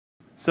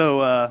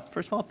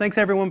First of all, thanks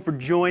everyone for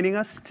joining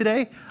us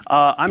today.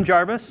 I'm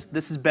Jarvis.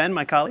 This is Ben,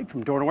 my colleague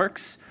from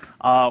DornerWorks.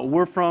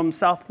 We're from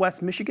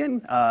Southwest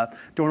Michigan.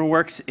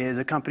 DornerWorks is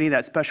a company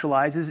that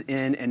specializes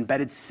in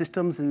embedded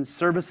systems and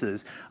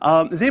services.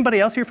 Is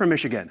anybody else here from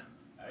Michigan?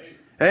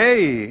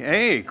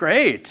 Hey,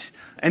 great.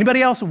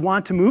 Anybody else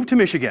want to move to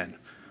Michigan?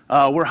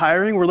 We're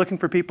hiring. We're looking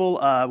for people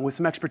with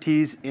some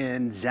expertise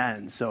in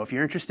Xen. So if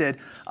you're interested,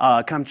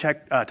 come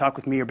talk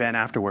with me or Ben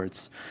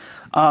afterwards.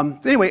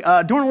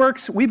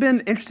 DornerWorks, we've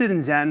been interested in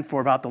Xen for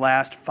about the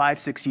last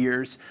 5-6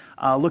 years,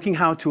 looking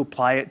how to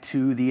apply it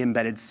to the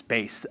embedded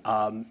space.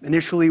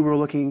 Initially, we were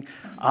looking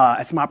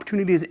at some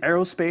opportunities in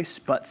aerospace,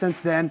 but since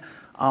then,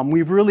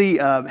 we've really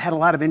had a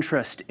lot of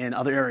interest in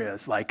other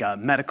areas like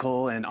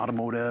medical and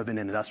automotive and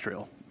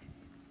industrial.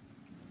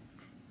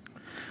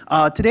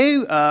 Today,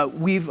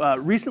 we've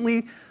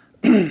recently,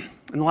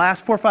 in the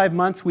last 4 or 5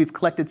 months, we've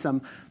collected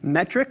some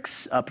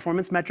metrics,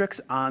 performance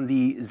metrics on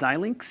the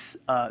Xilinx,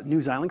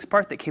 new Xilinx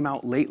part that came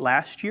out late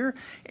last year,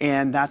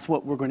 and that's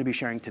what we're going to be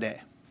sharing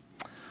today.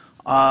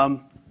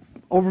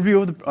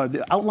 Overview of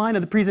the outline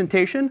of the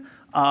presentation.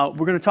 We're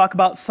going to talk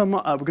about some.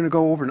 We're going to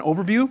go over an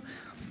overview.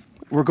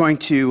 We're going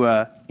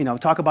to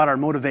talk about our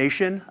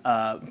motivation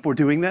for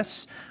doing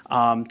this,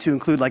 to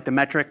include like the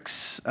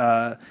metrics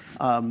and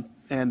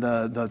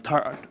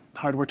the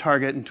hardware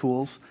target and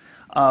tools.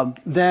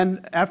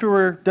 Then after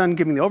we're done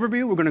giving the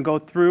overview, we're going to go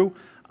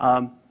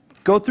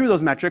through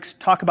those metrics,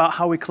 talk about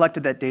how we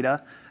collected that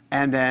data,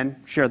 and then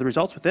share the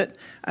results with it.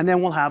 And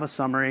then we'll have a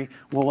summary.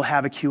 We'll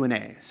have a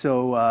Q&A.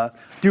 So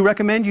do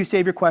recommend you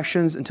save your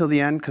questions until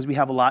the end, because we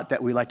have a lot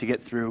that we like to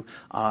get through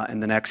in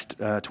the next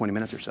 20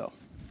 minutes or so.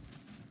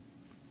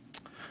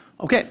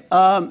 OK,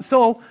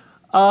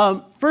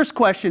 first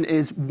question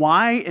is,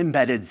 why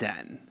embedded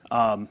Xen?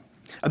 Are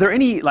there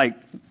any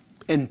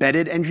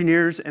embedded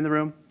engineers in the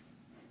room?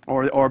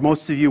 Or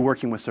most of you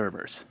working with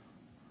servers?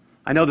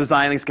 I know the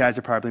Xilinx guys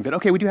are probably, but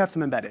OK, we do have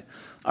some embedded.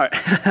 All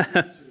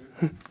right.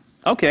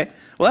 OK,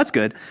 well, that's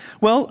good.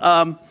 Well,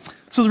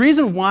 so the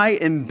reason why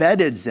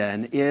embedded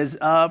Xen is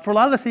for a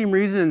lot of the same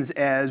reasons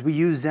as we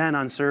use Xen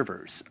on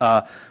servers.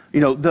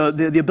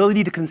 The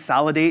ability to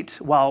consolidate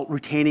while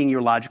retaining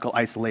your logical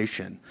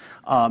isolation.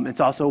 It's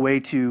also a way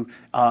to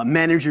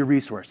manage your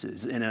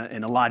resources in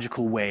a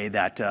logical way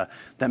that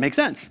makes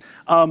sense.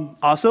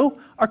 Also,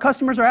 our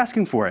customers are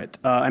asking for it.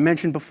 I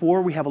mentioned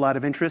before we have a lot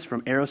of interest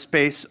from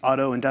aerospace,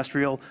 auto,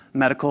 industrial,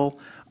 medical.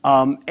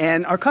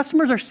 And our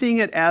customers are seeing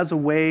it as a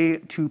way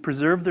to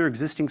preserve their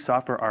existing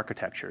software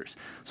architectures.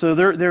 So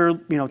they're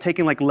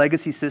taking like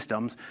legacy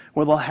systems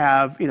where they'll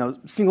have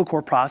single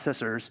core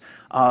processors,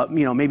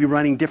 maybe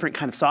running different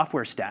kind of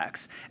software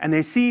stacks, and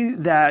they see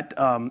that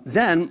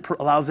Xen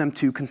allows them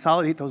to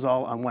consolidate those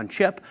all on one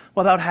chip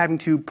without having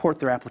to port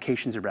their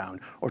applications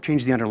around or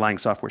change the underlying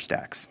software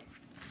stacks.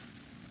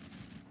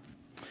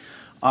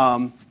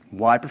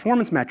 Why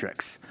performance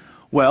metrics?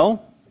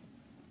 Well,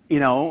 if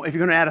you're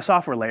going to add a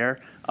software layer,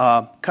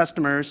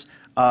 customers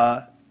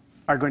are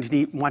going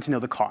to want to know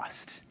the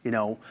cost.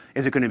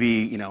 Is it going to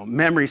be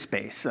memory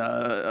space,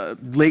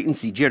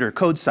 latency, jitter,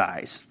 code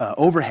size,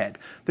 overhead?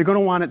 They're going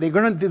to want it.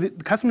 The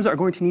customers are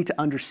going to need to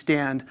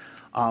understand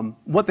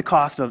what the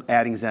cost of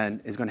adding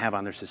Xen is going to have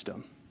on their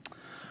system.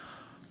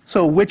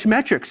 So which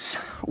metrics?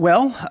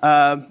 Well,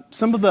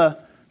 some of the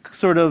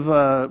sort of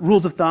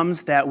rules of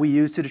thumbs that we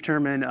use to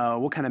determine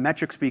what kind of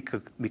metrics we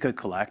could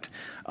collect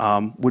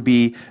would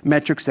be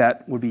metrics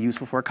that would be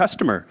useful for a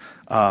customer,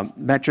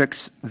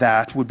 metrics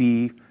that would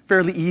be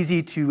fairly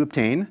easy to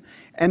obtain,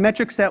 and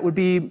metrics that would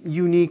be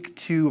unique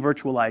to a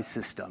virtualized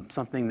system,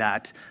 something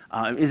that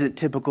isn't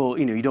typical,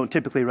 you don't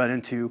typically run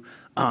into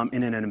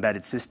in an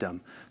embedded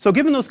system. So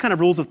given those kind of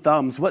rules of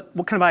thumbs, what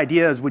kind of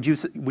ideas would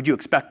you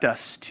expect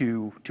us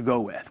to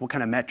go with? What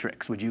kind of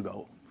metrics would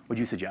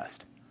you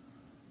suggest?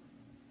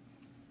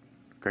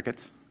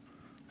 Crickets?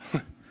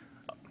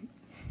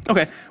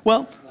 OK,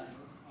 well,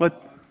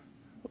 what?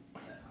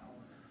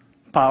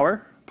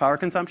 Power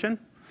consumption?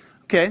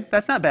 OK,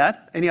 that's not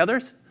bad. Any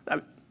others?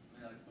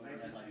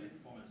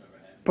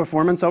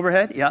 Performance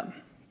overhead, yep,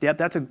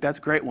 that's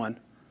a great one.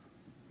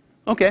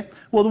 OK,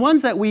 well, the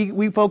ones that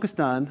we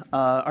focused on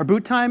are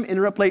boot time,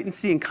 interrupt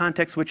latency, and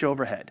context switch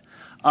overhead.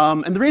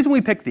 And the reason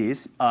we picked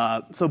these,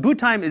 so boot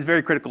time is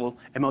very critical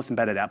in most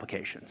embedded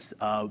applications.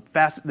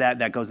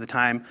 That goes the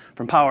time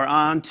from power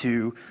on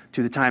to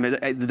the time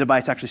the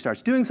device actually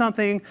starts doing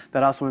something.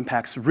 That also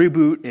impacts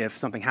reboot. If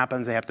something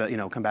happens, they have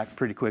to come back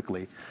pretty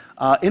quickly.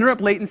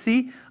 Interrupt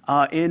latency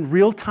in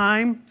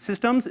real-time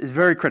systems is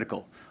very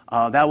critical.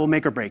 That will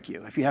make or break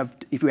you. If you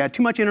had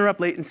too much interrupt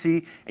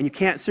latency and you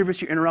can't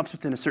service your interrupts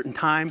within a certain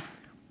time,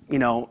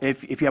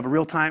 if you have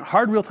a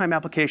hard real-time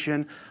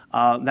application,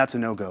 that's a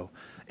no-go.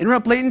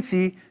 Interrupt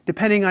latency,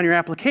 depending on your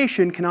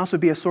application, can also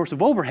be a source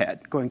of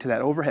overhead, going to that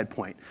overhead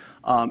point.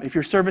 If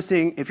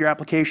your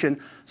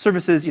application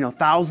services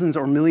thousands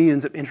or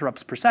millions of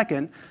interrupts per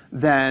second,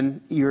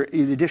 then the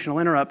additional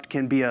interrupt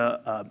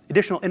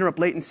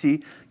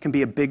latency can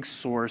be a big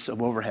source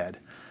of overhead.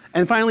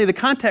 And finally, the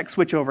context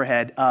switch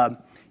overhead.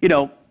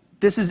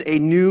 This is a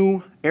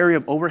new area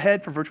of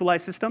overhead for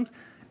virtualized systems.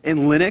 In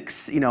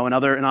Linux, and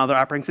other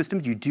operating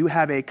systems, you do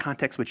have a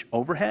context switch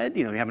overhead.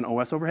 You have an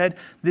OS overhead.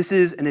 This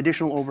is an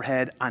additional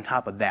overhead on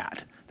top of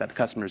that the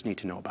customers need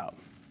to know about.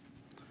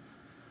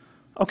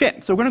 Okay,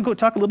 so we're going to go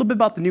talk a little bit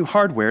about the new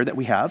hardware that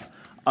we have.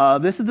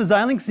 This is the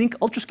Xilinx Zynq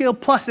UltraScale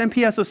Plus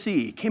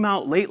MPSoC. Came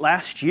out late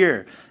last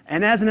year,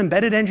 and as an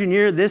embedded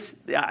engineer, this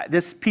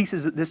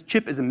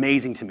chip is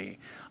amazing to me.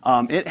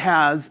 It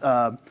has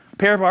a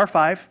pair of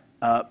R5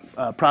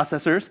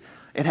 processors.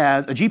 It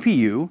has a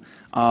GPU.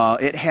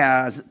 It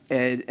has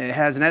an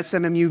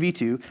SMMU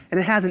V2, and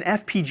it has an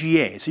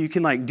FPGA, so you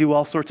can do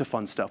all sorts of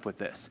fun stuff with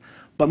this.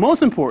 But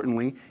most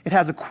importantly, it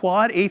has a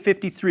quad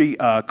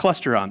A53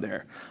 cluster on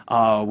there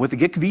with a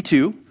GIC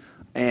V2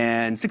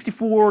 and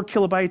 64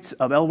 kilobytes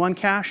of L1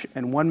 cache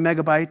and 1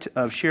 megabyte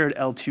of shared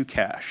L2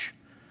 cache.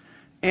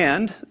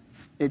 And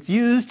it's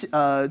used,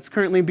 it's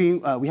currently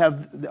being, we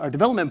have our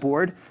development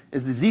board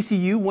is the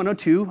ZCU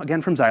 102,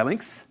 again from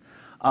Xilinx,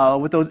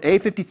 with those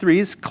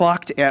A53s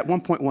clocked at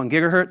 1.1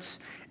 gigahertz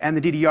and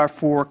the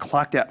DDR4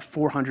 clocked at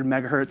 400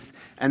 megahertz,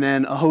 and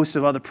then a host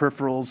of other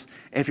peripherals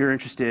if you're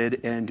interested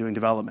in doing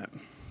development.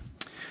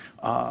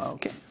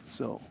 Okay,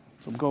 so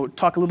we'll go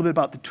talk a little bit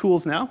about the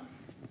tools now.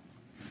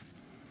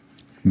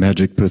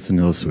 Magic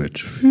personnel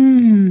switch.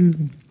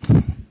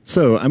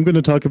 So I'm going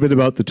to talk a bit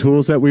about the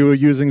tools that we were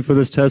using for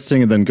this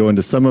testing and then go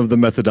into some of the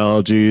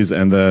methodologies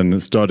and then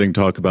starting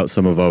talk about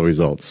some of our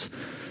results.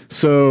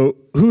 So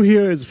who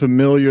here is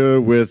familiar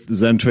with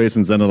Xentrace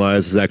and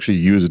Xenalize, has actually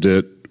used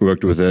it,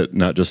 worked with it,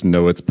 not just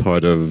know it's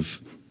part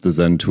of the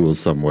Xen tools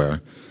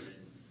somewhere?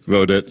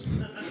 Wrote it.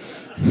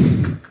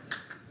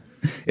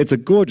 It's a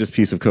gorgeous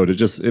piece of code.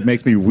 It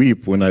makes me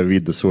weep when I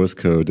read the source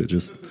code.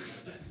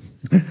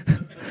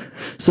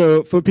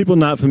 So for people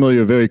not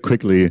familiar, very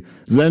quickly,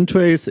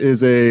 Xentrace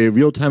is a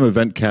real-time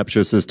event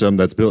capture system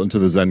that's built into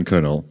the Xen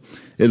kernel.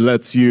 It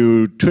lets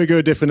you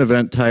trigger different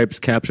event types,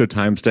 capture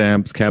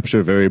timestamps,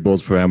 capture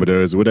variables,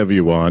 parameters, whatever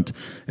you want.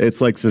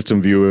 It's like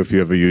System Viewer if you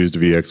ever used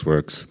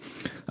VxWorks.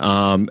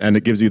 And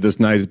it gives you this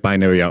nice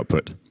binary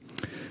output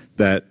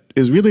that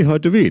is really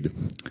hard to read.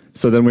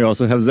 So then we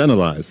also have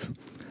Xenalize.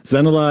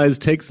 Xenalize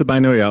takes the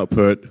binary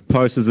output,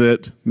 parses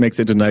it, makes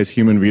it into nice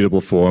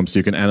human-readable form so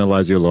you can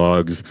analyze your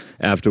logs,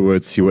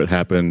 afterwards see what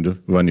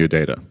happened, run your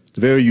data. It's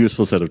a very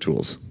useful set of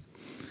tools.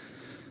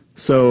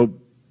 So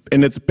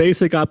in its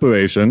basic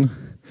operation,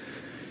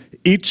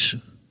 each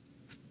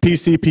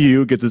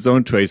PCPU gets its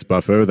own trace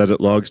buffer that it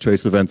logs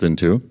trace events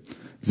into.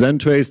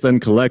 Xentrace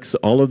then collects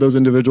all of those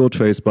individual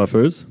trace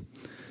buffers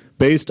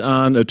based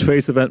on a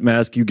trace event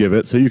mask you give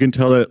it, so you can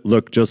tell it,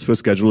 look just for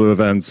scheduler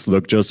events,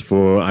 look just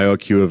for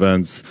IRQ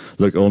events,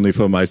 look only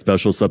for my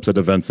special subset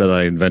events that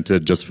I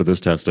invented just for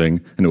this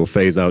testing, and it will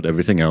phase out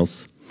everything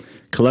else.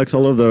 Collects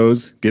all of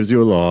those, gives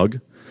you a log.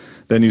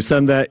 Then you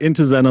send that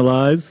into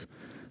Xenalize.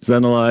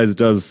 Xenalize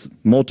does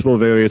multiple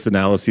various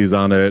analyses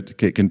on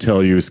it. It can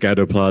tell you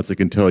scatter plots, it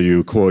can tell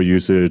you core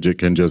usage, it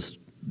can just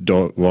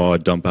raw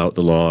dump out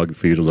the log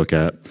for you to look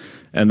at.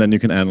 And then you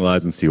can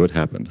analyze and see what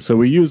happened. So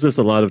we use this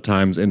a lot of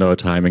times in our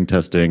timing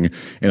testing,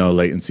 in our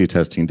latency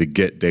testing to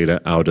get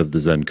data out of the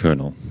Xen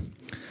kernel.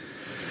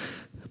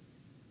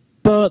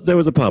 But there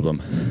was a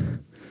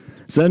problem.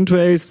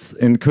 Xentrace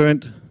in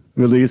current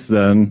release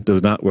Xen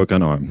does not work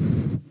on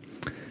ARM.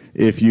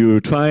 If you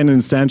try and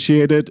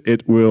instantiate it,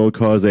 it will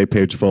cause a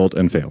page fault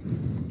and fail.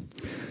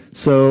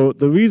 So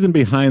the reason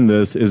behind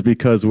this is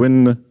because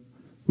when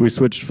we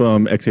switched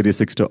from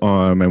x86 to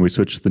ARM and we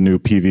switched to the new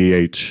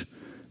PVH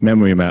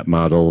memory map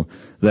model,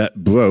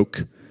 that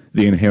broke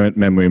the inherent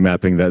memory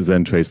mapping that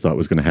Xentrace thought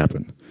was going to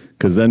happen.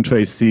 Because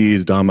Xentrace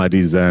sees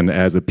DOM-ID Xen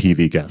as a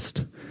PV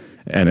guest.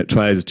 And it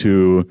tries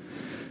to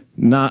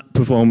not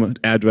perform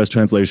address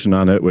translation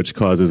on it, which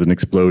causes an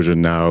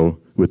explosion now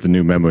with the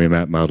new memory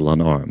map model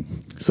on ARM.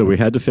 So we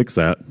had to fix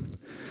that.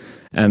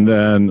 And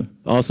then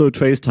also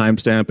trace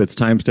timestamp. Its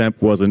timestamp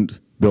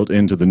wasn't built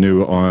into the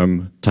new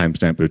ARM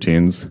timestamp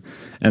routines.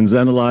 And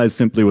Xenalize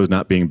simply was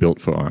not being built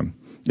for ARM.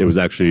 It was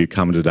actually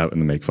commented out in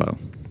the makefile.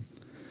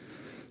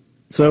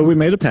 So we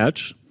made a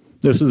patch.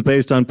 This was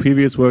based on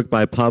previous work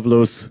by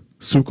Pavlos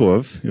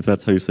Sukhov, if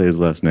that's how you say his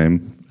last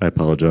name. I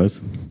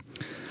apologize.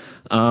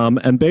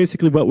 And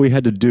basically what we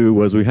had to do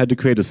was we had to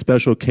create a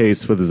special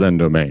case for the Xen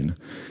domain,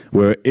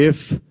 where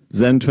if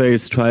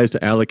Xentrace tries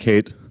to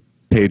allocate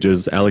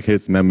pages,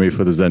 allocates memory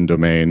for the Xen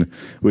domain,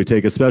 we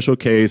take a special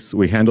case,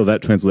 we handle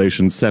that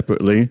translation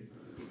separately,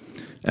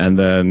 and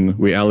then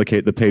we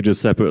allocate the pages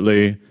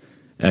separately,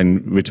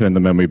 and return the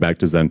memory back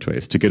to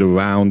Xentrace to get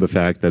around the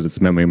fact that its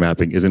memory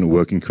mapping isn't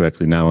working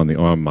correctly now on the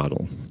ARM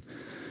model.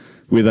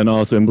 We then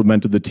also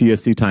implemented the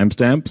TSC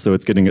timestamp, so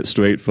it's getting it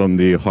straight from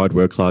the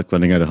hardware clock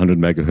running at 100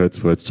 megahertz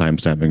for its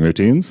timestamping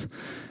routines.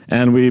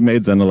 And we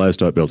made Xenalize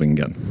start building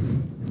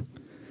again.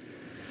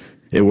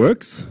 It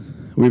works.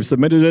 We've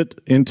submitted it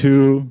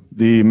into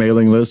the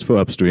mailing list for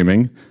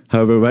upstreaming.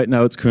 However, right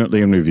now it's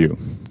currently in review.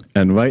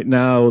 And right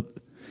now,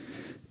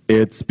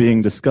 it's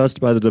being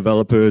discussed by the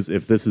developers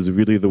if this is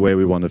really the way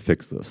we want to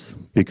fix this.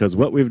 Because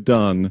what we've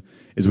done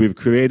is we've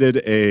created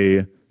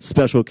a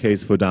special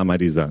case for DOM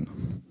ID Xen.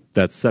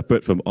 That's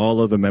separate from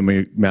all of the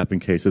memory mapping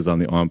cases on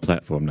the ARM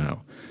platform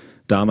now.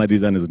 DOM ID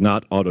Xen is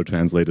not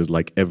auto-translated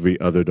like every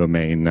other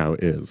domain now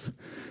is.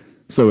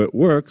 So it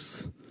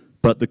works,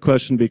 but the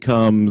question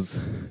becomes,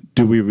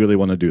 do we really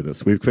want to do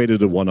this? We've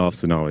created a one-off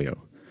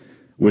scenario.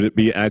 Would it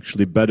be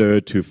actually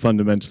better to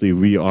fundamentally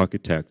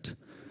re-architect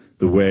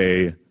the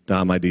way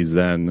DOM ID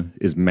Xen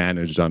is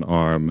managed on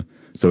ARM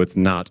so it's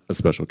not a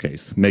special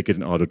case? Make it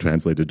an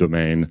auto-translated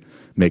domain,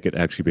 make it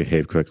actually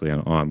behave correctly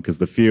on ARM, because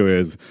the fear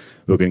is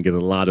we're going to get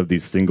a lot of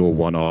these single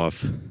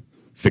one-off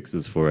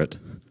fixes for it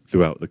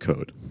throughout the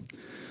code.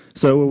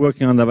 So we're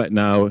working on that right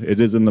now. It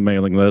is in the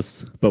mailing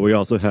list, but we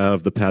also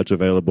have the patch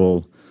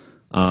available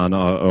on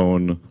our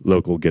own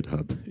local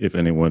GitHub, if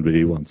anyone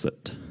really wants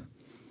it.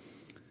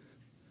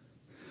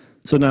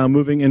 So now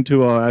moving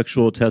into our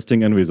actual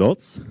testing and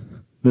results.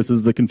 This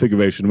is the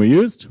configuration we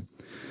used.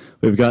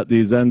 We've got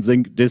the Xen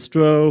Zynq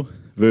Distro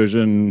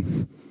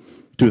version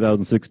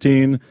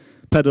 2016,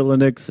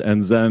 Linux,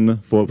 and Xen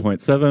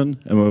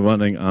 4.7, and we're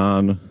running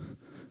on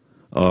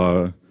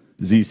our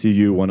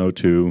ZCU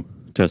 102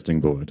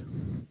 testing board.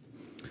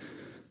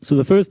 So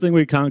the first thing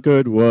we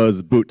conquered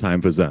was boot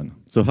time for Xen.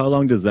 So how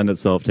long does Xen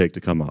itself take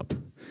to come up?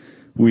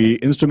 We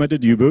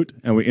instrumented U-boot,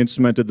 and we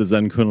instrumented the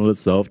Xen kernel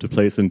itself to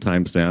place in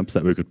timestamps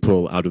that we could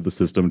pull out of the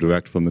system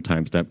direct from the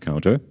timestamp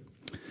counter.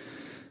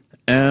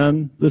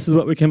 And this is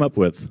what we came up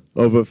with.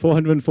 Over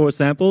 404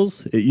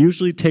 samples, it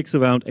usually takes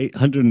around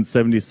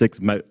 876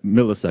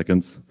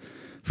 milliseconds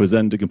for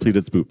Xen to complete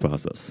its boot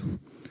process.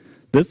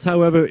 This,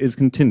 however, is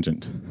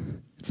contingent.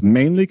 It's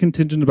mainly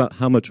contingent about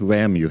how much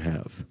RAM you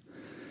have.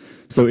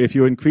 So if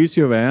you increase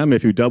your RAM,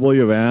 if you double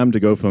your RAM to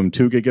go from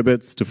 2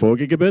 gigabits to 4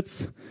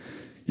 gigabits,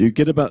 you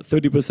get about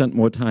 30%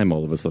 more time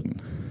all of a sudden.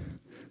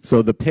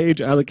 So the page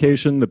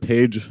allocation, the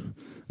page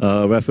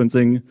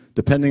referencing,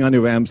 depending on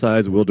your RAM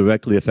size, will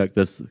directly affect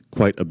this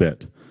quite a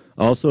bit.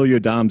 Also,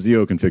 your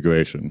DOM0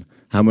 configuration.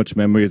 How much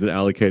memory is it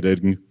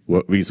allocated?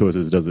 What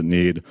resources does it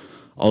need?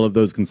 All of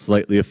those can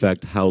slightly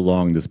affect how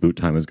long this boot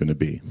time is going to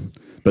be.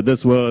 But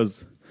this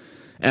was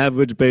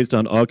average based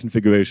on our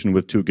configuration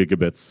with 2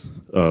 gigabits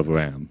of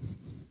RAM.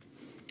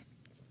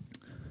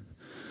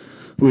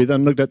 We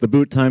then looked at the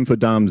boot time for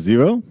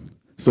DOM0.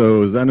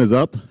 So Xen is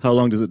up. How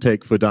long does it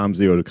take for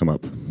DOM0 to come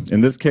up?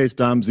 In this case,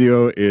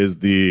 DOM0 is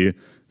the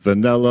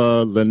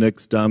vanilla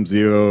Linux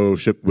DOM0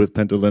 shipped with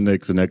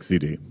Pentalinux and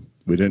XCD.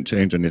 We didn't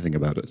change anything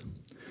about it.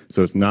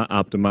 So it's not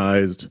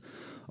optimized.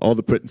 All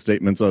the print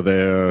statements are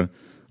there.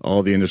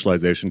 All the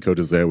initialization code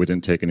is there. We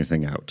didn't take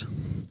anything out.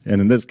 And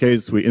in this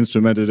case, we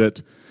instrumented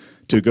it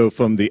to go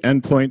from the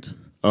endpoint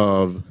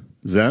of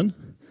Xen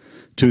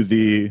to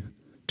the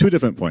 2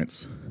 different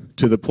points.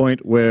 To the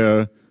point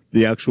where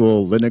the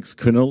actual Linux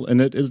kernel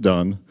init is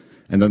done,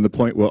 and then the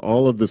point where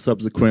all of the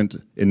subsequent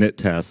init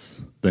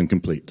tasks then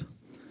complete.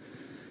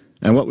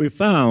 And what we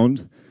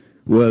found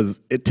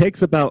was it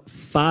takes about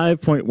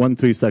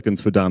 5.13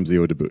 seconds for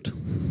DOM0 to boot.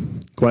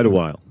 Quite a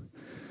while.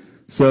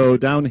 So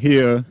down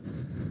here,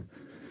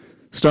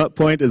 start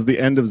point is the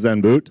end of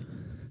Xen boot.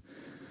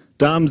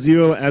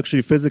 DOM0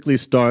 actually physically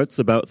starts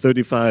about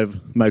 35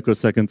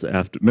 milliseconds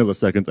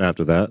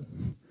after that.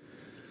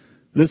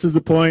 This is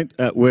the point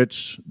at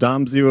which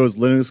DOM0's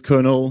Linux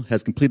kernel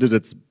has completed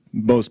its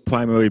most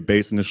primary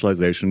base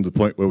initialization, the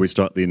point where we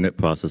start the init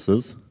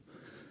processes.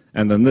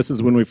 And then this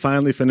is when we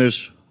finally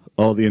finish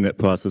all the init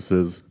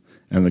processes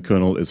and the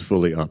kernel is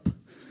fully up.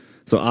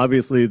 So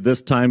obviously this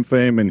time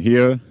frame in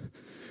here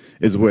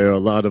is where a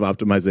lot of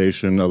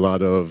optimization, a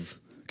lot of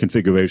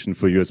configuration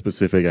for your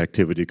specific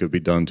activity could be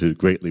done to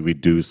greatly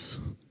reduce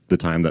the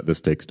time that this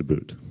takes to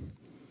boot.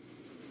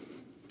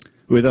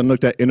 We then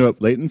looked at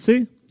interrupt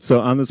latency. So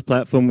on this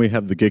platform, we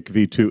have the GIC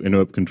v2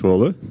 interrupt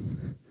controller.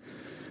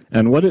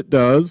 And what it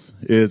does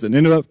is an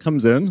interrupt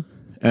comes in,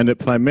 and it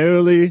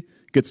primarily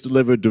gets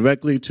delivered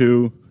directly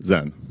to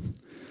Xen.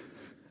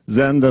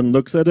 Xen then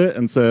looks at it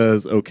and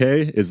says,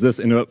 OK, is this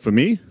interrupt for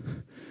me?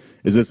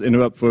 Is this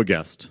interrupt for a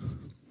guest?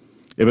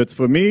 If it's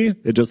for me,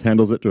 it just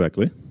handles it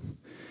directly.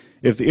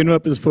 If the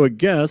interrupt is for a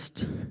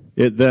guest,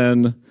 it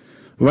then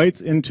writes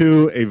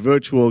into a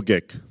virtual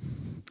GIC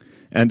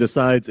and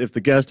decides if the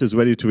guest is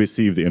ready to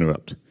receive the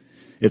interrupt.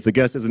 If the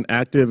guest isn't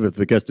active, if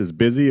the guest is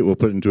busy, it will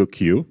put it into a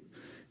queue.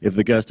 If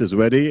the guest is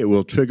ready, it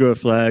will trigger a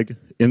flag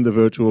in the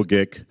virtual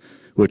GIC,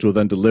 which will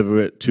then deliver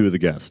it to the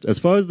guest. As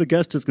far as the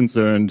guest is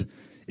concerned,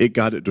 it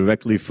got it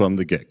directly from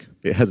the GIC.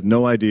 It has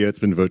no idea it's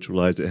been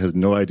virtualized. It has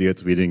no idea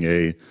it's reading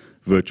a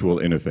virtual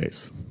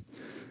interface.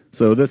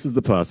 So this is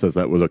the process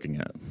that we're looking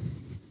at.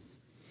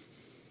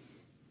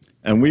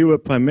 And we were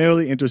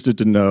primarily interested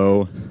to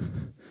know,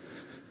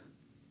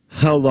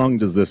 how long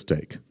does this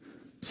take?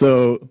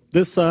 So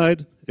this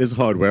side is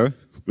hardware.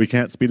 We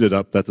can't speed it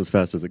up. That's as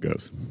fast as it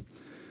goes.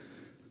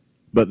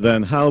 But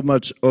then how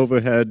much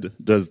overhead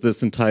does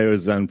this entire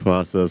Xen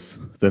process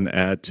then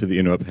add to the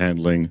interrupt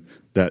handling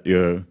that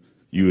your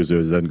user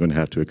is then going to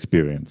have to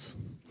experience?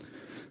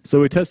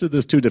 So we tested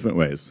this 2 different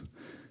ways.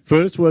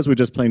 First was we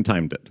just plain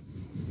timed it.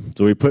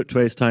 So we put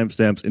trace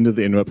timestamps into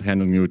the interrupt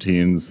handling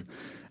routines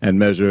and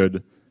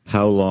measured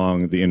how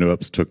long the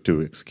interrupts took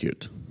to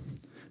execute.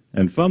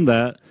 And from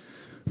that,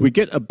 we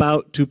get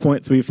about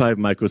 2.35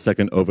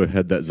 microsecond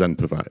overhead that Xen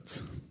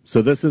provides.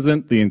 So this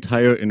isn't the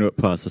entire interrupt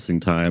processing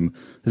time.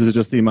 This is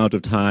just the amount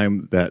of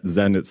time that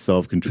Xen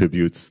itself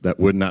contributes that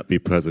would not be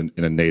present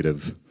in a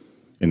native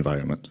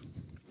environment.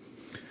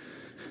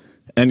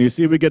 And you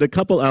see we get a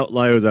couple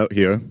outliers out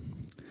here.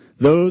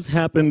 Those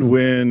happened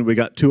when we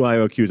got two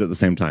IO queues at the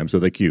same time, so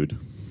they queued.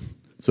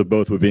 So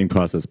both were being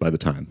processed by the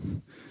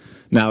time.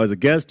 Now, as a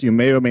guest, you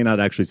may or may not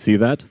actually see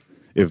that.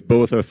 If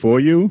both are for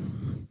you,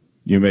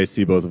 you may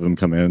see both of them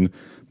come in.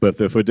 But if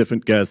they're for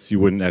different guests, you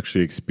wouldn't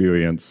actually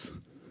experience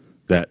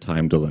that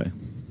time delay.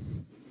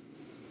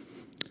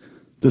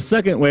 The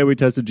second way we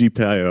tested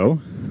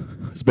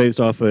GPIO is based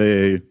off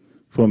a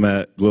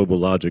format Global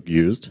Logic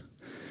used,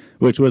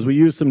 which was we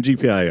used some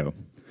GPIO.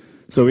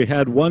 So we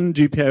had one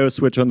GPIO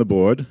switch on the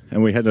board,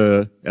 and we had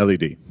a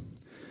LED.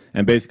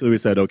 And basically we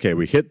said, OK,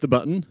 we hit the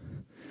button,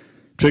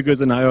 triggers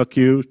an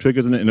IRQ,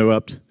 triggers an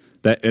interrupt.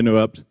 That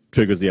interrupt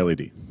triggers the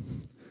LED.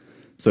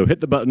 So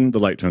hit the button, the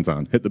light turns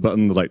on. Hit the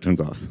button, the light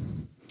turns off.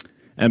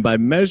 And by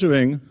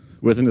measuring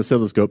with an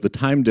oscilloscope the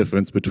time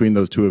difference between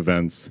those two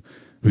events,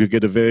 we could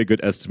get a very good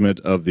estimate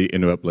of the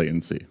interrupt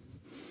latency.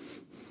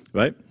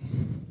 Right?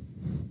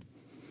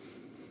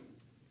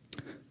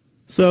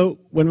 So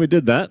when we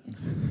did that,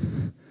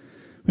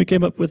 we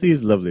came up with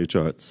these lovely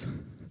charts.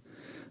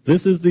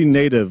 This is the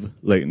native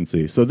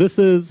latency. So this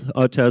is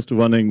our test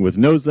running with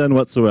no Xen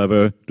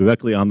whatsoever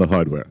directly on the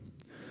hardware.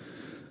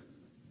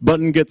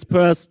 Button gets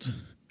pressed,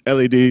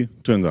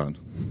 LED turns on.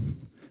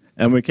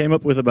 And we came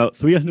up with about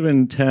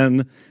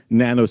 310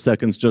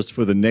 nanoseconds just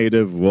for the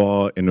native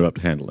raw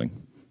interrupt handling.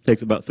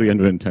 Takes about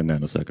 310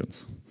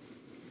 nanoseconds.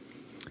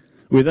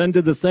 We then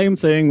did the same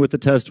thing with the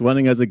test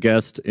running as a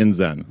guest in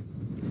Xen.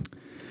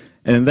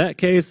 And in that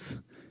case,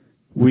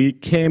 we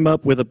came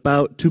up with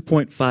about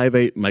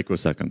 2.58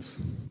 microseconds.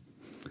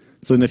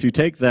 So then if you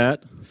take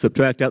that,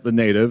 subtract out the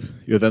native,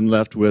 you're then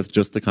left with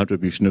just the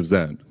contribution of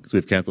Xen, because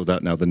we've canceled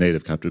out now the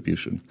native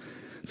contribution.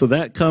 So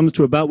that comes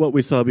to about what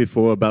we saw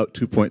before, about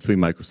 2.3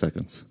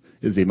 microseconds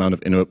is the amount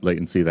of interrupt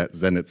latency that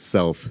Xen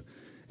itself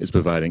is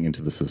providing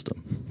into the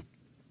system.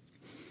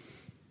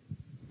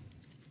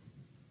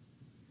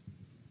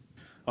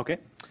 OK.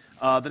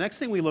 The next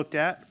thing we looked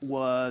at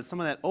was some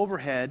of that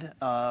overhead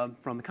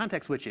from the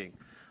context switching.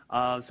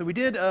 So we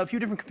did a few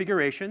different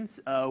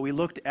configurations. We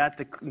looked at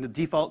the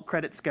default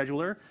credit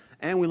scheduler,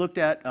 and we looked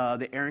at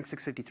the Xilinx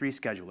 653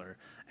 scheduler.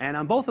 And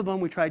on both of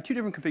them, we tried two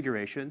different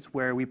configurations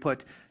where we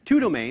put two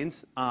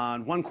domains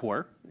on one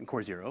core, in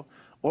core 0,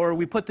 or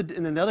we put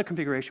and then the other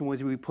configuration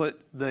was we put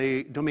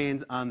the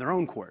domains on their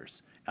own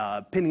cores,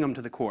 pinning them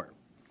to the core.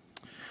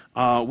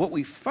 What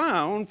we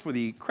found for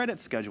the credit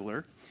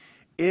scheduler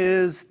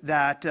is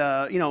that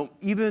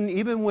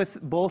even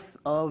with both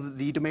of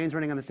the domains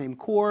running on the same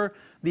core,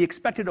 the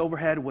expected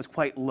overhead was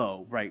quite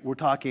low. Right, we're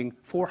talking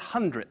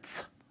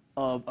 0.04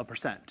 of a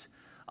percent.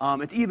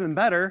 It's even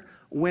better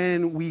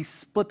when we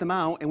split them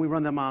out and we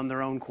run them on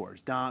their own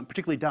cores.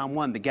 Particularly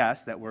DOM1, the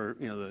guest that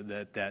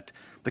that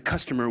the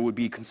customer would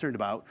be concerned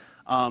about,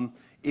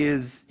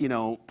 is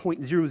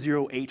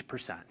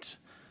 0.008%.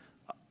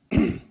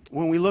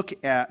 When we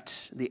look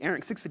at the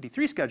Xilinx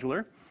 653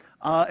 scheduler,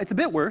 it's a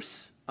bit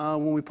worse.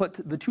 When we put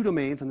the two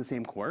domains on the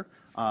same core,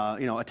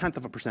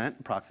 0.1%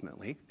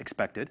 approximately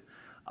expected.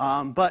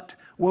 But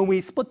when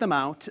we split them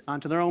out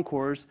onto their own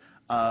cores,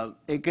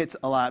 it gets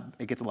a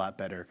lot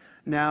better.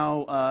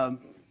 Now,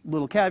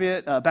 little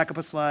caveat, back up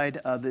a slide.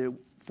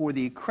 For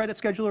the credit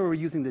scheduler, we're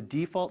using the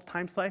default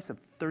time slice of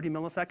 30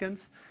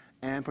 milliseconds,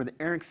 and for the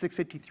Xilinx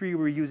 653,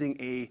 we're using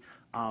a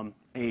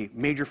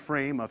major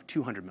frame of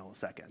 200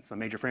 milliseconds. A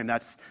major frame,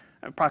 that's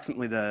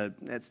approximately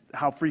that's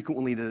how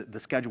frequently the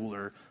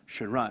scheduler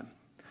should run.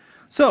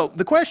 So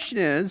the question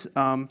is,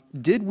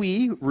 did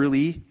we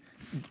really,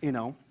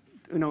 notice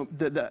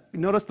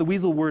the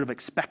weasel word of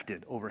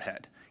expected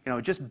overhead.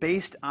 Just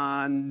based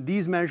on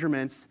these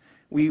measurements,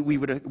 we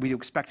would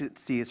expect to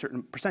see a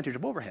certain percentage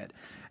of overhead.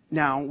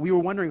 Now, we were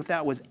wondering if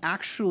that was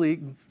actually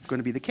going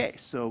to be the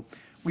case. So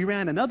we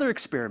ran another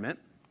experiment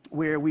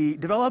where we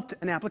developed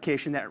an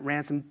application that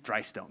ran some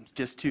dry stones,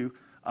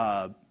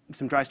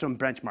 some dry stone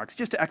benchmarks,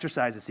 just to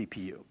exercise the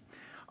CPU.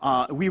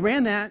 We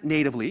ran that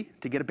natively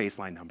to get a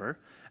baseline number.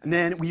 And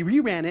then we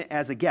reran it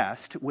as a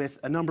guest with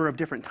a number of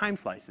different time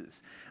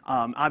slices.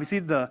 Obviously,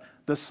 the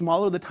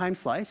smaller the time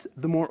slice,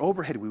 the more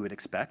overhead we would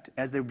expect,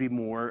 as there would be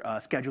more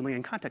scheduling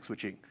and context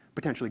switching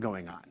potentially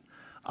going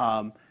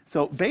on.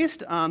 So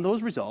based on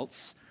those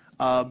results,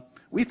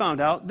 we found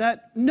out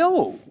that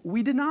no,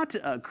 we did not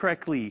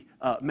correctly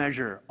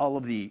measure all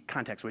of the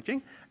context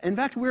switching. In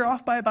fact, we were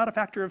off by about a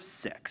factor of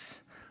 6.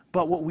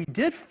 But what we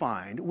did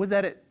find was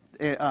that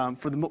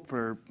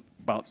for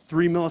about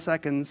 3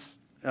 milliseconds,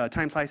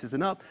 time slices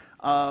and up,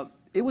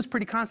 it was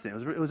pretty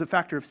constant. It was a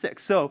factor of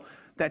 6. So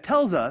that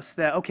tells us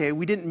that, OK,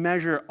 we didn't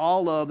measure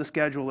all of the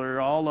scheduler,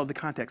 all of the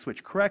context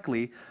switch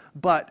correctly,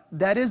 but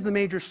that is the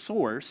major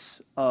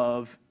source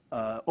of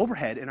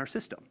overhead in our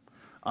system.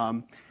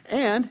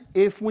 And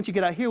if once you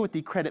get out here with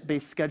the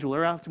credit-based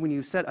scheduler, after when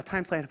you set a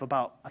time slice of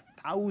about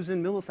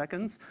 1,000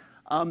 milliseconds,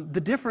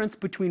 the difference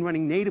between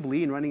running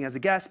natively and running as a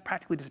guest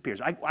practically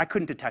disappears. I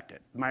couldn't detect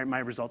it. My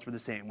results were the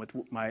same with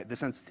the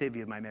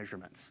sensitivity of my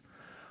measurements.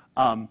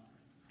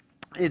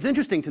 It's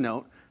interesting to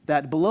note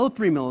that below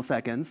 3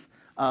 milliseconds,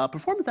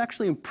 performance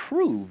actually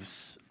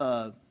improves.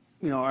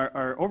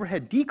 Our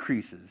overhead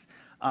decreases.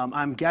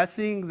 I'm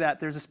guessing that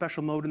there's a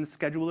special mode in the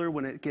scheduler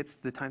when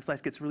the time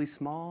slice gets really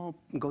small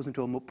and goes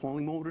into a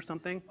polling mode or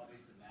something. Probably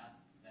some math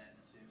that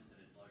assumes that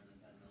it's larger than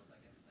 10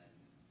 milliseconds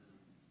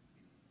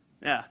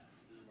and Yeah.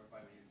 doesn't work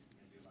right when you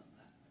do less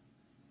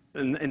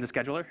than that. In the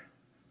scheduler?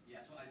 Yeah,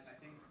 so I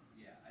think,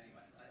 yeah,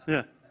 anyway. Yeah.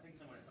 I think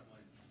someone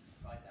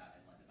tried that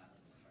and the math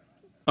doesn't work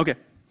right. Okay.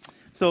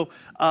 So,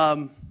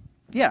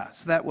 yeah,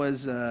 so that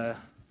was,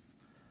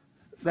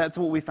 that's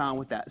what we found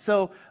with that.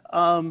 So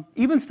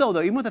even still,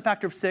 though, even with a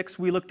factor of 6,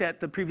 we looked at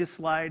the previous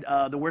slide.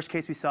 The worst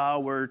case we saw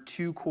were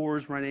two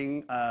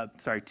domains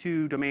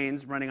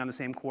running on the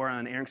same core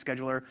on an ARINC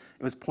scheduler.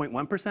 It was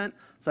 0.1%,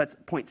 so that's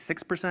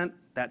 0.6%.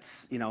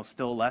 That's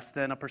still less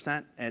than a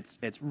percent.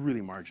 It's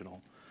really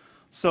marginal.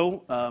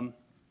 So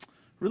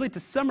really, to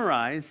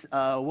summarize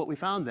what we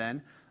found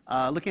then,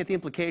 looking at the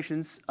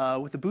implications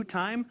with the boot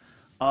time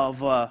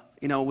of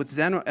with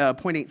Xen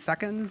 0.8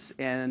 seconds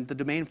and the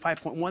domain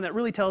 5.1, that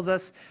really tells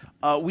us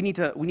we need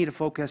to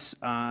focus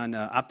on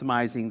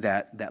optimizing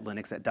that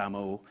Linux, that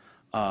DOM-O,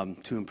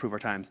 to improve our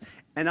times.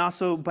 And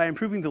also by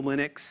improving the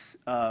Linux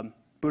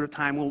boot up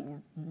time,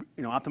 we'll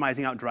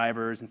optimizing out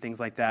drivers and things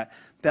like that.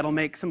 That'll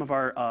make some of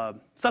our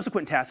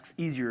subsequent tasks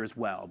easier as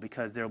well,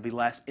 because there'll be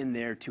less in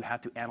there to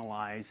have to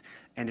analyze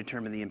and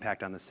determine the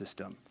impact on the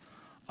system.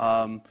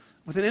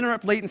 With an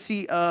interrupt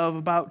latency of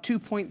about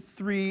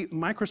 2.3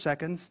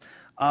 microseconds,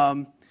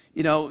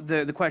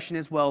 the question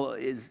is, well,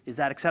 is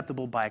that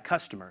acceptable by a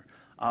customer?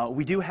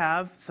 We do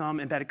have some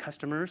embedded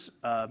customers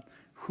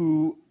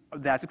who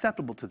that's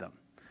acceptable to them.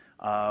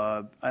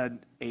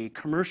 A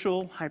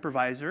commercial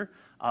hypervisor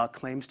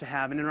claims to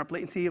have an interrupt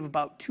latency of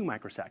about 2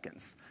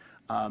 microseconds.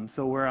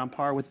 So we're on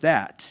par with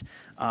that.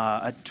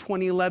 A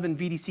 2011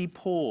 VDC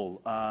poll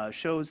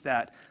shows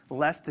that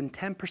less than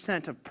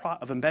 10%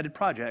 of embedded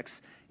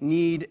projects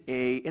need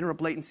a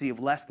interrupt latency of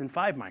less than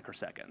 5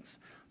 microseconds.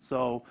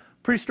 So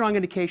pretty strong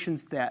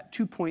indications that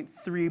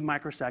 2.3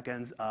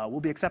 microseconds will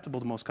be acceptable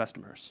to most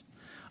customers.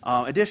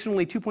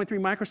 Additionally, 2.3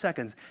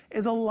 microseconds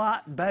is a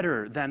lot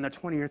better than the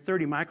 20 or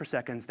 30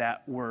 microseconds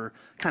that were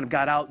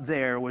got out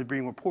there, were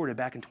being reported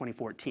back in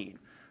 2014.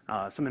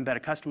 Some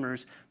embedded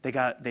customers,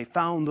 they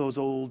found those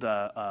old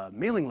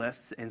mailing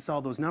lists and saw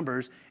those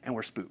numbers and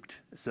were spooked.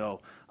 So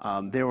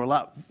they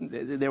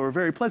were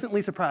very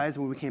pleasantly surprised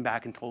when we came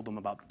back and told them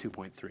about the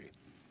 2.3.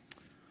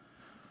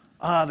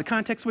 The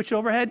context switch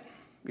overhead,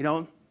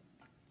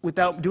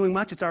 without doing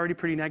much, it's already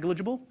pretty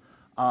negligible.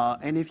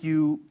 And if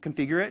you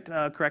configure it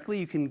correctly,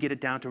 you can get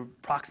it down to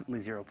approximately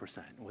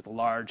 0% with a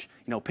large,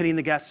 pinning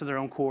the guests to their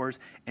own cores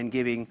and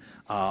giving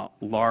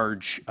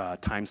large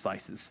time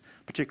slices,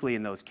 particularly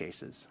in those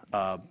cases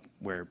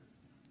where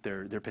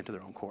they're pinned to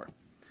their own core.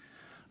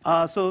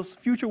 So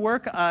future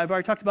work, I've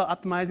already talked about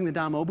optimizing the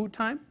DOM-O boot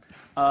time.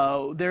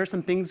 There are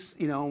some things,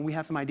 we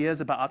have some ideas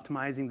about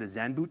optimizing the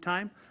Xen boot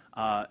time.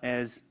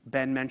 As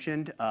Ben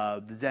mentioned,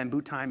 the Xen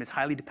boot time is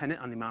highly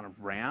dependent on the amount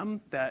of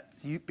RAM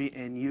that's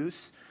in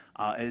use.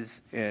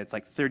 It's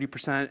like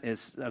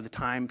 30% of the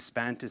time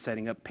spent is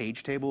setting up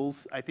page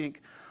tables, I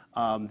think.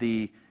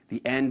 The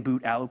N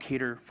boot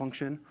allocator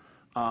function,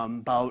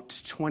 about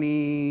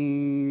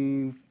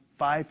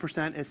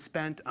 25% is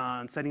spent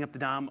on setting up the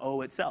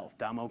DOM-O itself,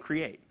 DOM-O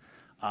create.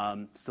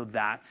 So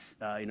that's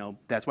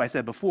that's why I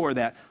said before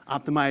that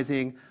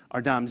optimizing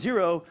our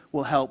DOM0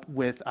 will help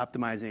with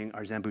optimizing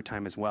our Xen boot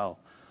time as well.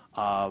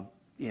 Our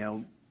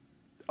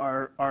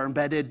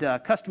embedded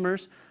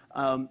customers,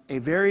 a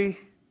very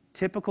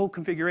typical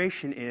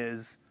configuration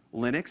is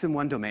Linux in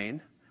one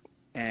domain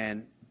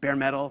and bare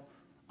metal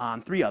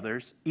on 3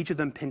 others, each of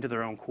them pinned to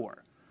their own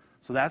core.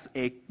 So that's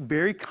a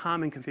very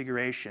common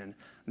configuration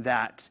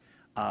that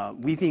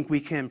we think we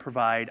can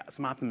provide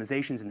some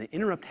optimizations in the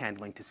interrupt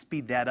handling to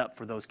speed that up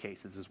for those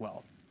cases as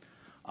well.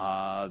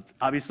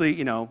 Obviously,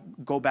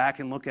 go back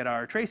and look at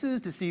our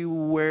traces to see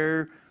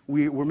where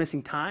we're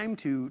missing time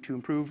to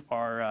improve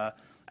our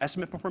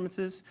estimate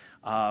performances,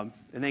 and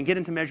then get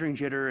into measuring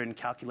jitter and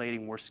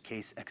calculating worst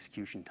case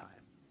execution time.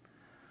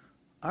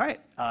 All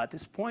right, at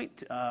this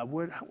point,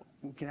 we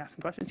can ask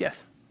some questions.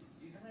 Yes?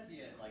 Do you have an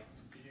idea,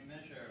 could you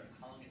measure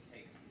how long it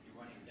takes if you're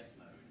running guest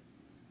mode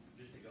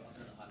just to go up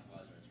in the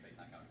hypervisor and straight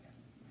back out again?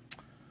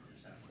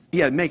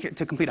 Yeah, make it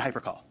to complete a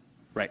hypercall,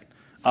 right.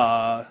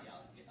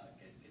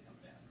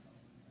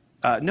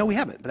 No, we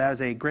haven't, but that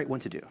is a great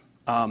one to do.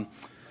 And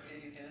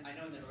I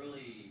know in the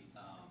early,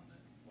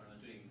 when I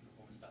was doing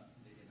performance stuff,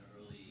 in the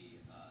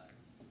early, on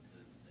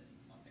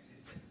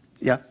x86,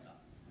 yeah. stuff,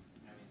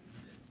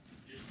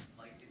 just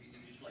if you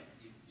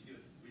do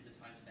it, read the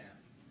timestamp,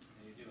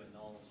 and you do a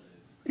null sort of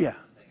Yeah.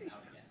 thing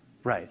out again.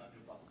 Right. Not do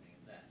processing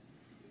in Xen,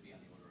 it would be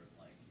on the order of a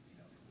couple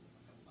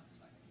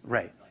microseconds.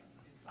 Right.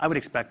 I would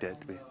expect it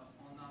to be. On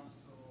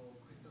also,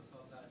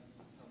 Christopher that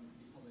did some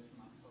information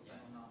for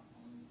that it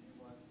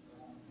was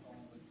around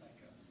 400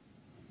 cycles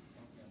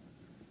on that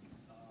switch, which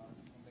on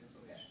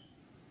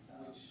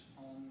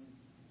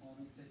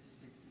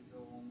x86 is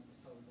around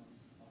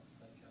thousands of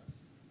cycles.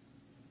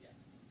 Yeah.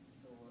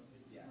 So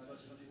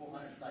So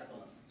 400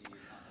 cycles.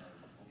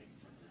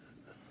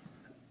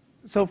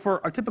 So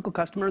for our typical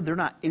customer, they're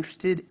not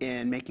interested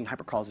in making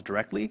hypercalls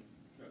directly,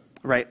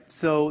 right?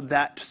 So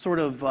that sort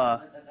of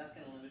That's going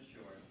to limit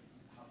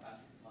how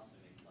fast you can possibly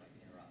make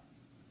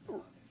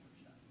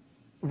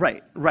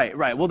interrupt.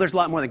 right. Well, there's a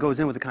lot more that goes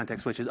in with the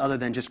context switches other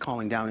than just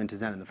calling down into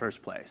Xen in the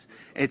first place.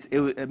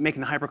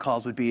 Making the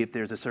hypercalls would be if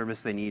there's a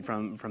service they need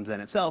from Xen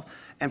itself,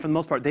 and for the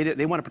most part,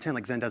 they want to pretend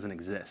like Xen doesn't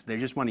exist. They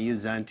just want to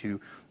use Xen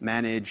to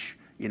manage,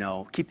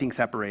 keep things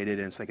separated,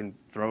 and so they can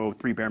throw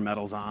 3 bare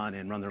metals on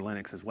and run their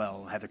Linux as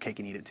well, have their cake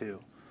and eat it too.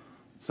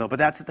 So, but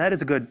that's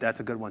a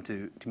good one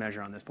to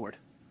measure on this board.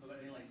 But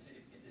I mean, like, say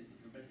if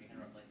you're measuring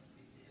interrupt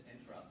latency, is it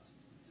interrupt?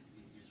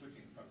 You're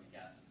switching from the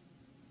guest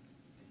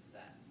into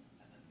Xen,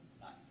 and then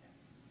not again,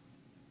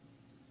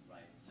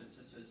 right? So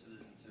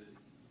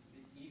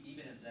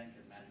even if Xen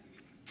can magically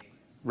be continuous,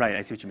 Right,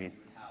 I see what you mean.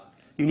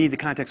 You need the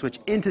context switch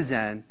into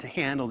Xen to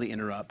handle the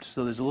interrupt.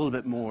 So there's a little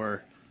bit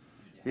more.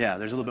 Yeah,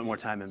 there's a little bit more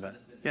time embedded.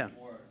 Yeah.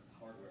 More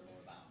hardware, more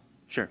bound.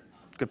 Sure.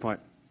 Good point.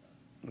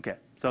 Okay.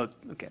 So,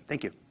 okay.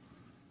 Thank you.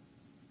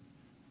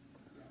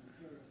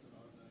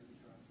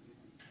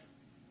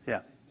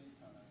 Yeah.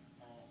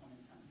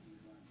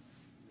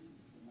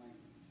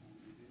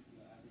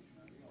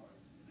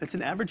 It's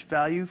an average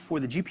value for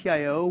the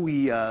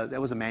GPIO.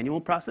 That was a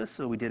manual process,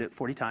 so we did it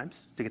 40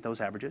 times to get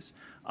those averages.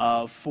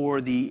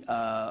 For the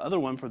other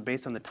one,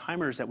 based on the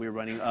timers that we were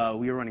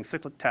running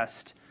cyclic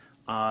test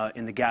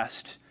in the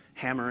guest,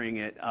 hammering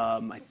it.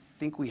 I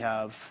think we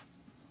have.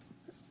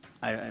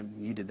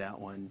 You did that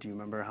one. Do you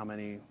remember how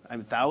many?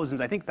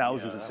 Thousands. I think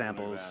thousands of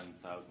samples.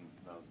 Thousands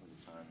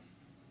of times.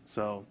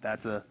 So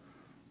that's a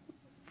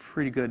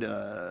pretty good.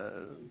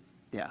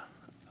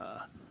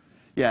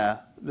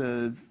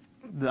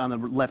 On the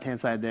left-hand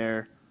side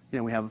there,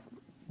 we have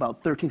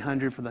about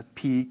 1,300 for the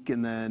peak,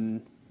 and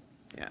then,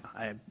 So this is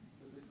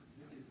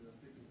the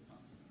cyclic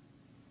task.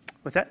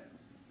 What's that?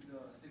 The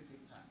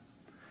cyclic task.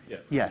 Yeah.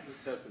 Yes.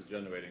 This test is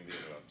generating the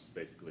interrupts,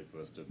 basically,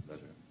 for us to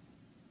measure.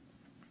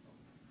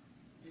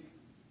 This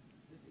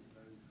is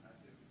very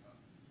impressive because,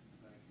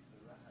 like, the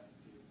Red Hat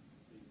did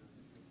the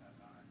cyclic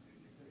task on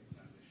x86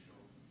 and they show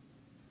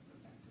the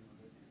maximum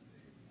latency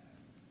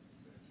as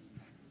 13.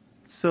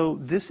 So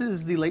this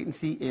is the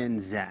latency in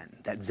Xen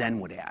that Xen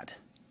would add,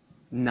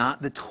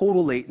 not the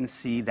total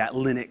latency that a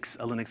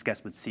Linux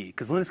guest would see,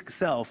 because Linux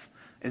itself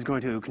is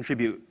going to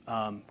contribute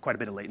quite a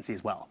bit of latency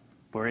as well,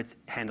 where it's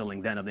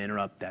handling then of the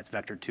interrupt that's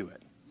vectored to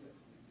it. Yes,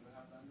 do you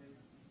have that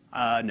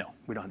data? No,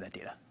 we don't have that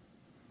data.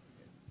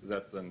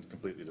 That's then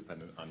completely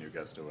dependent on your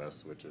guest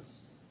OS, which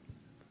is.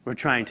 We're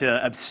trying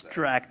to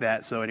abstract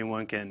that so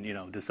anyone can,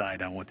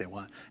 decide on what they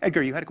want.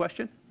 Edgar, you had a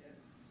question? Yes.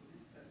 So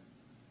this test,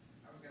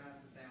 I was going to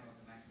ask the same about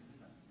the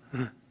maximum.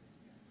 And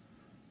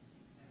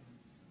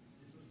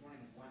this was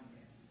running one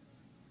guess.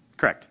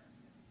 Correct.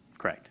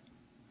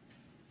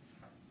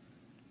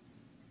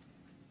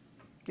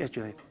 Yes,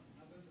 Julian.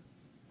 I've got a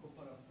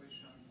couple of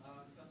questions. The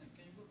first thing,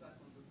 can you go back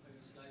on the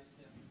previous slide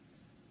here?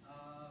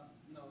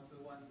 No, the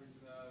one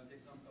with the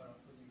example of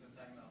putting the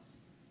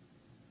timers.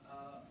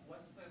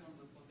 What's planned on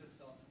the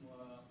processor to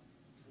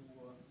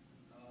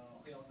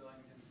reordering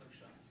the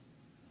instructions?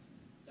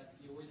 Like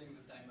you're reading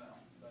the timer,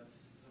 but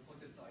the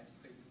processor is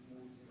free to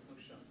move the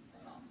instructions.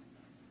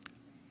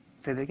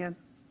 Say that again.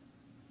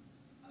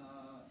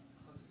 How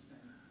to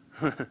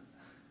explain?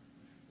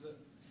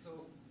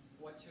 So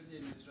what you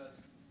did is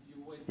just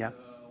you wait Yeah.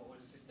 all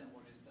the system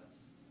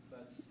registers,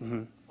 but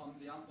Mhm. from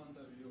the ARM point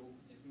of view,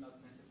 it's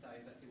not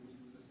necessary that it will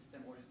use the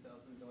system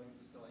registers and during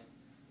the storing,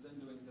 then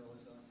doing the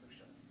other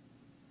instructions.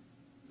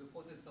 The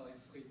processor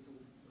is free to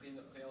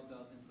reorder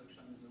the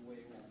instructions the way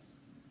it wants.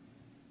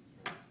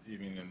 You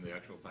mean in the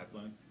actual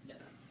pipeline?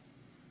 Yes.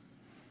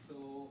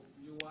 So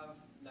you have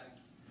like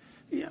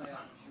Yeah. I have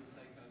a few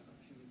cycles, a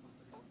few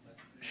microcycles that.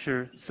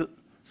 Sure.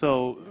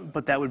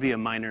 But that would be a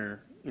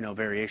minor,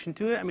 variation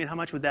to it. I mean, how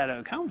much would that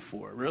account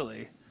for,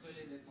 really? It's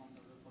really depends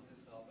on the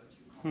processor, but you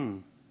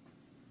can't.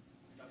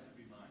 That would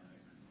be mine.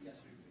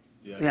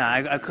 Yes. Yeah,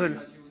 I could.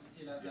 But you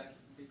still have like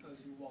because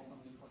you work on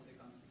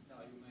microseconds,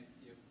 etc. You may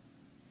see a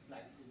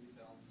slightly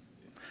difference.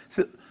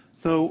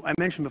 So I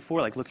mentioned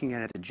before, like looking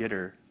at the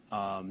jitter,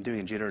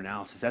 doing a jitter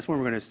analysis. That's when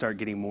we're going to start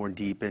getting more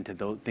deep into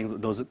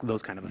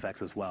those kind of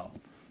effects as well.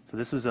 So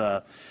this was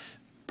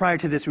prior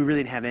to this, we really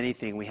didn't have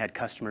anything. We had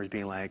customers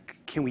being like,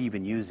 "Can we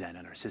even use Xen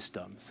in our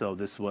system?" So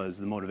this was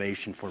the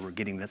motivation for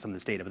getting some of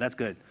this data. But that's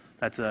good.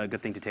 That's a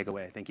good thing to take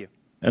away. Thank you.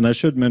 And I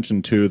should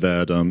mention, too,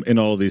 that in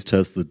all of these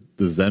tests, the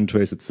Xen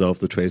trace itself,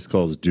 the trace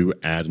calls do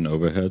add an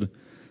overhead.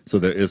 So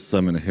there is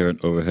some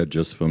inherent overhead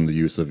just from the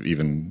use of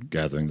even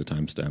gathering the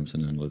timestamps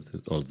and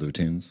all of the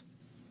routines.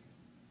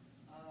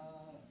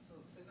 So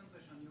second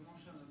question, you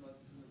mentioned about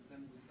the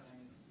Xen boot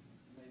time is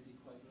maybe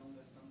quite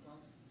longer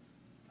sometimes.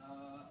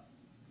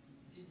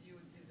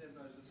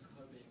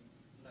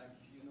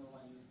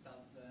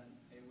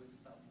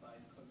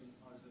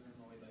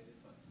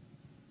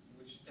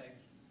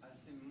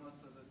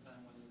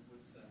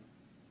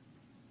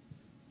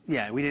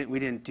 Yeah, we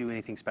didn't do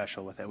anything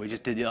special with it. We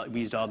just we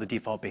used all the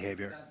default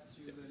behavior. That's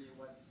usually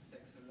what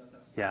takes a lot of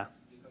time. Yeah.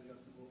 Because you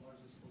have to go all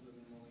the through the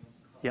memory and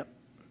scroll. Yep.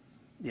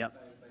 Yep.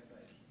 Page by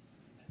page.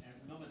 And at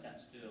the moment,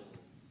 that's still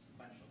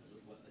sequential.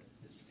 There's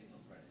a single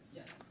thread.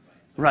 Yes.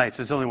 Right. So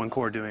there's only one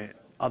core doing it.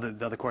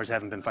 The other cores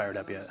haven't been fired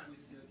up yet. We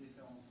see a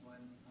difference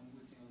when I'm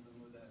booting on the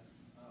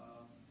models.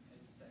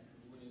 It's like a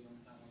really long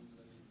time on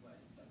the list where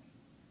it's like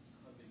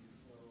scrubbing.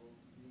 So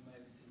you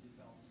may see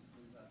difference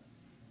with that.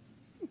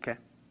 Okay.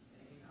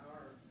 In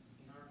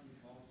our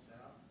default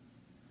setup,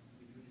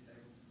 we do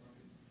disable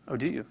scrubbing. Oh,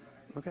 do you? So I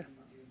think Okay.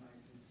 you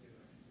might do too,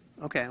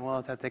 actually. Okay. Well,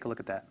 I'll have to take a look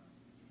at that.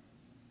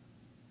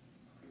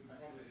 You can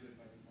probably do it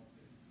by default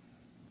too,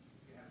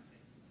 if you haven't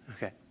changed it.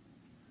 Okay.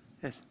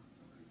 Yes.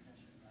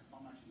 How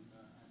much is the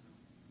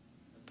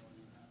board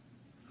you have?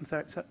 I'm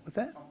sorry. So, what's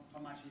that? How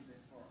much is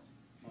this board?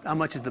 How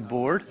much is the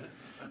board?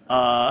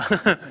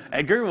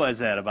 Edgar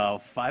was at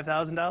about $5,000. I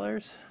don't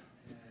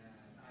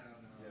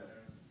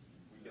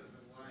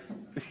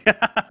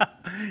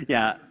know.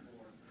 Yeah.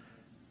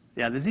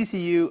 Yeah, the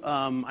ZCU,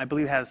 I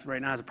believe,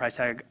 right now has a price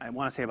tag, I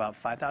want to say about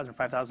 $5,000,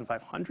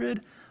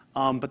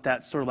 $5,500, but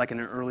that's sort of like an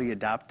early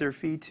adopter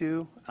fee,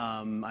 too.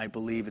 I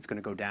believe it's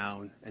going to go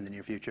down in the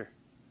near future.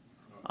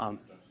 Yeah,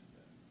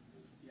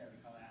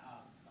 because I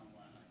asked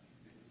someone like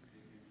they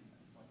give me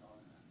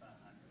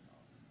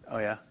 $4,500. Oh,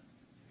 yeah?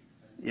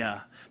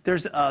 Yeah.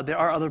 There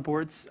are other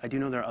boards. I do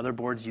know there are other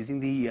boards using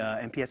the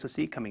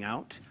MPSoC coming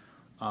out.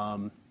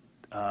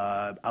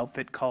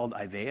 Outfit called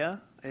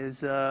Ivea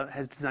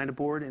has designed a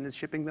board and is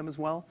shipping them as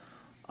well.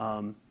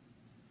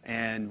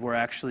 And we're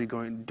actually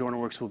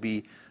DornerWorks will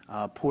be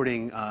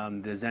porting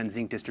the Xen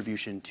Zynq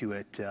distribution to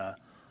it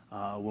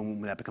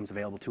when that becomes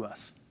available to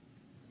us.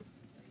 There's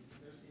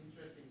interest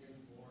in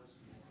getting boards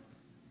for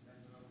Xen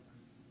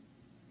development.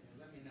 Yeah,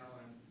 let me know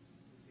and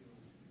we'll see what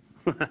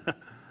we can do.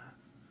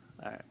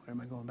 All right, where am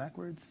I going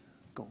backwards?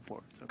 Going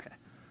forwards, okay. Are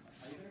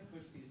you going to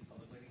push these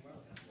publicly anywhere,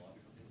 like on blog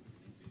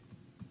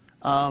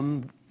or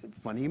something?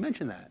 Funny you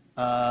mention that.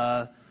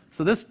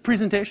 So this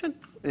presentation,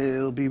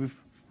 it'll be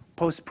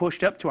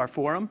pushed up to our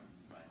forum,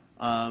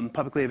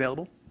 publicly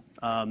available,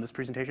 this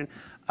presentation.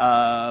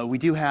 We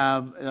do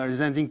have, our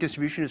Xen Zynq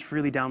distribution is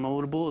freely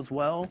downloadable as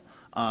well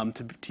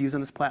to use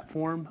on this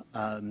platform.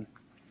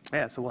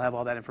 Yeah, so we'll have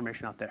all that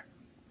information out there.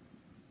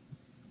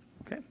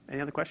 Okay,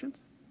 any other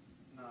questions?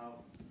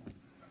 Now,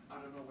 I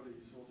don't know whether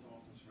you saw some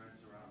of the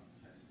threads around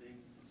testing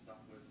the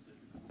stuff where it's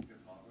difficult to get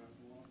hardware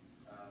for.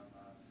 So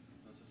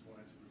I just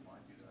wanted to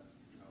remind you that,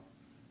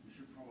 you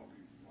should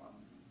probably run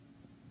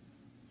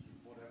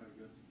whatever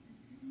you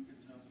do in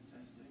terms of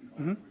testing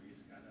on the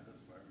release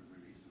candidates for every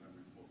release and then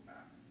report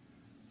back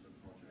to the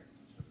project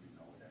such that we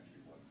know it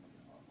actually works on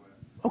the hardware.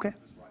 Okay.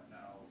 Because right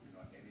now,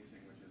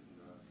 anything which isn't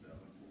a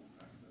server form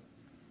factor,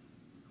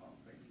 we can't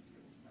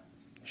basically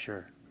automatically.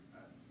 Sure. We've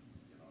had,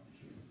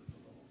 issues with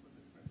a lot of the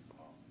different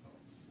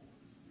development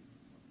boards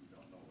because we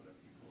don't know whether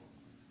people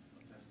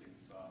are testing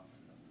stuff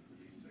and then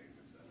releasing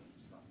and then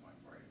stuff might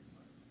break. So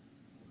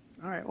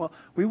it's All right. Well,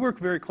 we work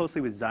very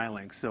closely with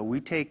Xilinx, so we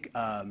take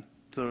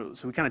so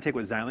we kind of take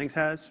what Xilinx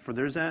has for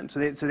their Xen. So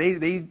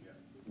they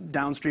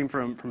downstream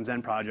from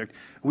Xen project.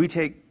 We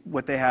take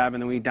what they have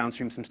and then we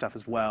downstream some stuff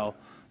as well.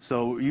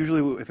 So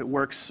usually, if it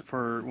works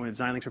when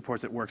Xilinx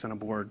reports it works on a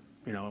board,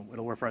 it'll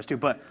work for us too.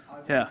 But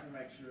yeah. to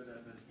make sure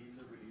that in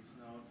the release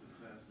notes it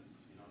says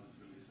this, this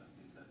release has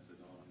been tested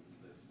on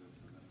this,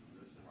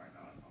 and right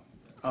now I can't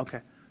do that.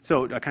 Okay.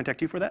 So I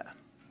contact you for that.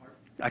 Pardon?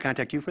 I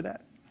contact you for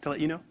that to let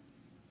you know.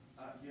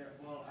 Yeah,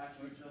 well,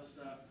 actually, just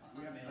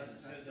we have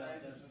test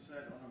days, as I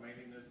said, on a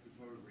mailing list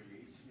before we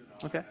release,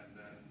 Okay. and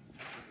then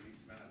the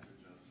release manager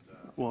just.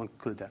 We'll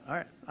include that. All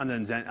right. And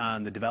then Xen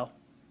on the devel.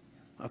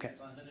 Okay.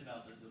 So on Xen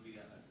Develop, there's a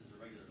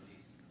regular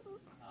release kind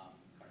of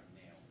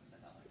mail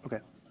sent out like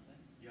Okay. once a month or something.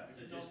 Yeah,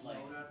 if So you just don't like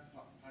know that,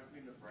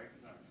 5-minute break,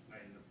 and I'll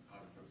explain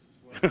how the process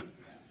works.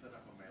 Just set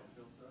up a mail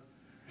filter,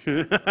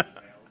 those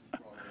mails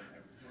rather than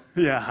every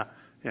month.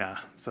 Yeah.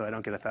 So I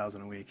don't get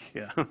 1,000 a week.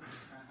 Yeah. I have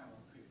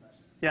a quick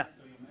question. Yeah.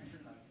 So you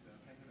mentioned like the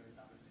calculate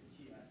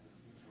WCT as the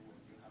future work.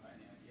 Do you have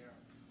any idea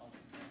how to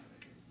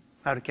calculate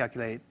it? How to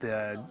calculate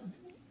the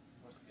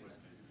Worst case.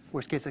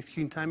 worst case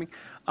execution timing?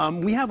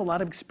 We have a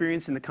lot of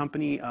experience in the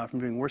company from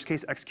doing worst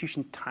case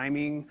execution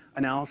timing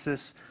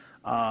analysis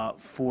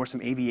for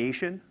some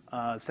aviation,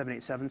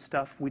 787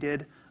 stuff we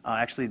did.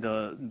 Actually,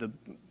 the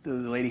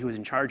lady who was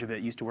in charge of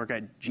it used to work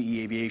at GE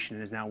Aviation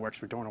and now works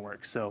for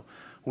DornerWorks. So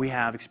we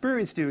have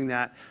experience doing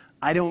that.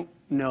 I don't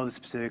know the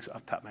specifics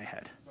off the top of my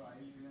head. So are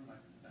you using like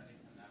static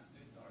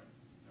analysis or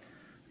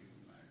you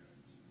measure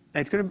it?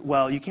 It's going to,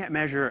 well, you can't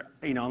measure,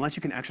 unless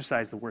you can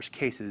exercise the worst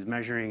cases.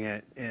 Measuring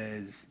it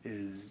is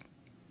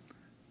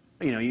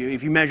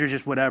if you measure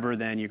just whatever,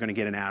 then you're going to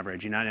get an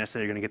average. You're not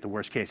necessarily going to get the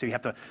worst case. So you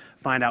have to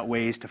find out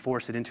ways to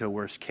force it into a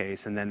worst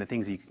case, and then the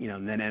things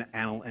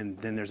and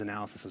then there's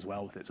analysis as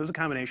well with it. So it's a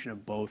combination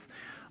of both.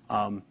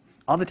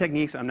 All the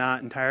techniques, I'm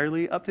not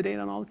entirely up to date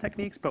on all the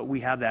techniques, but we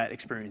have that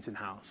experience in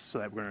house, so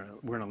that we're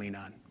going to lean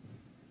on.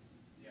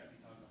 Yeah,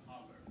 because the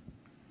hardware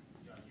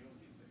you are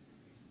using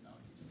basically is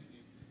not just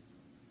released.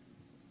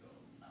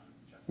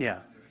 Yeah.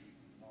 secondary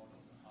model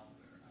of the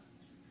hardware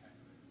to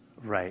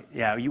calculate. Right.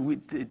 Yeah.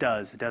 It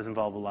does. It does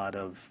involve a lot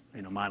of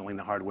modeling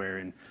the hardware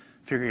and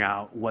figuring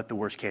out what the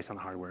worst case on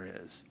the hardware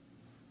is.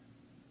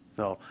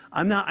 So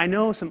I'm not. I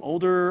know some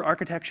older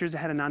architectures that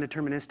had a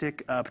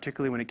non-deterministic,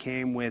 particularly when it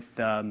came with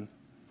I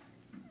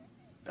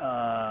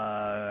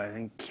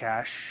think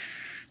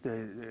cache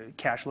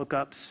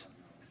lookups,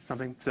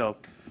 something. So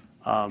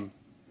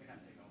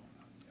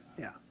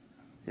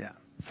yeah.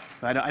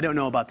 So I don't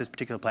know about this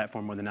particular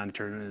platform where the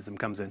non-determinism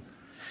comes in.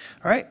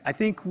 All right. I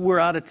think we're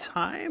out of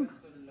time.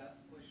 So the last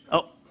question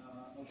Oh.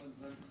 about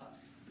Xen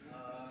class.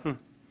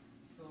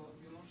 So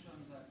you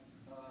mentioned that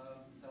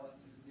there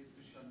was this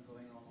discussion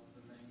going on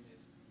the main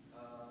list.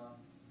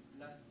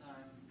 Last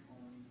time,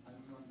 I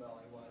remember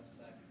it was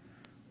like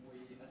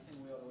I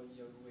think we already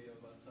agree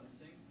about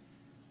something.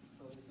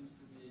 So it seems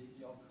to be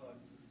your call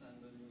to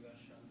send the new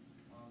versions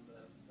on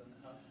the Xen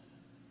class.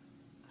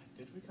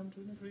 Did we come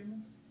to an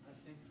agreement? I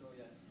think so,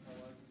 yes.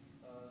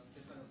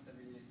 Stefano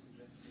Stabili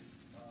suggested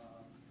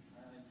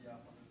an idea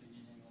from the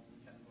beginning, and we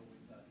can go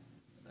with that.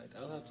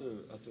 I'll have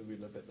to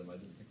relook at them. I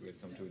didn't think we had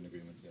come to an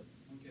agreement yet.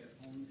 Okay.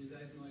 If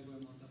there is no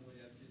agreement, I'm very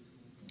happy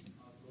to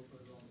go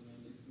further on the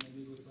main list.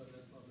 Maybe go to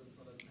that for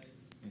the phase.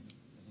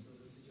 So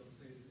the future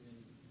phase in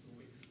 2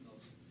 weeks now.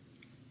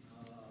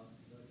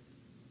 But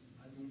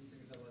I don't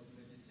think there was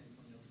many things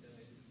on your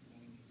series.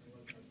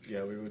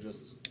 Yeah, we were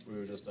just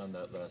on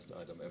that last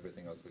item.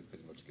 Everything else we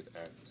pretty much could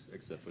act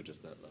except for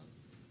just that last.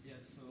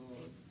 Yes. So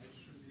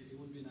it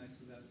would be nice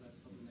to have that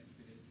for the next.